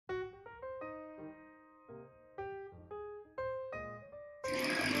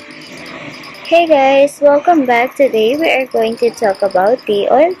Hey guys, welcome back. Today we are going to talk about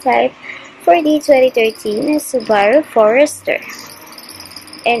the oil type for the 2013 Subaru Forester.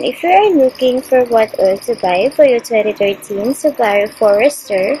 And if you are looking for what oil to buy for your 2013 Subaru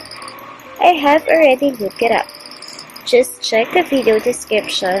Forester, I have already looked it up. Just check the video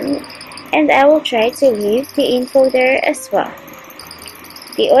description and I will try to leave the info there as well.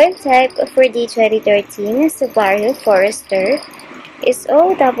 The oil type for the 2013 Subaru Forester is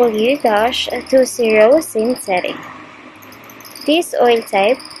OW-20 synthetic. This oil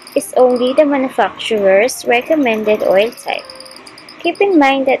type is only the manufacturer's recommended oil type. Keep in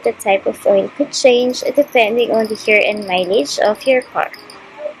mind that the type of oil could change depending on the year and mileage of your car.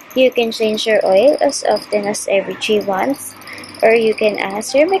 You can change your oil as often as every 3 months, or you can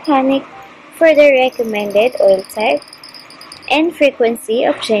ask your mechanic for the recommended oil type and frequency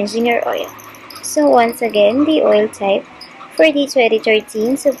of changing your oil. So once again, the oil type for the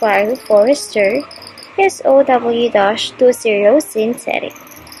 2013 Subaru Forester is OW-20 synthetic.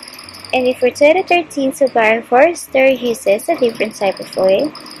 And if your 2013 Subaru Forester uses a different type of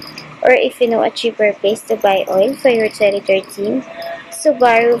oil, or if you know a cheaper place to buy oil for your 2013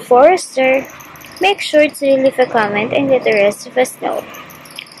 Subaru Forester, make sure to leave a comment and let the rest of us know.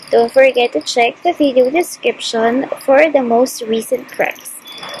 Don't forget to check the video description for the most recent price.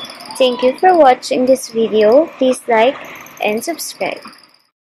 Thank you for watching this video. Please like and subscribe.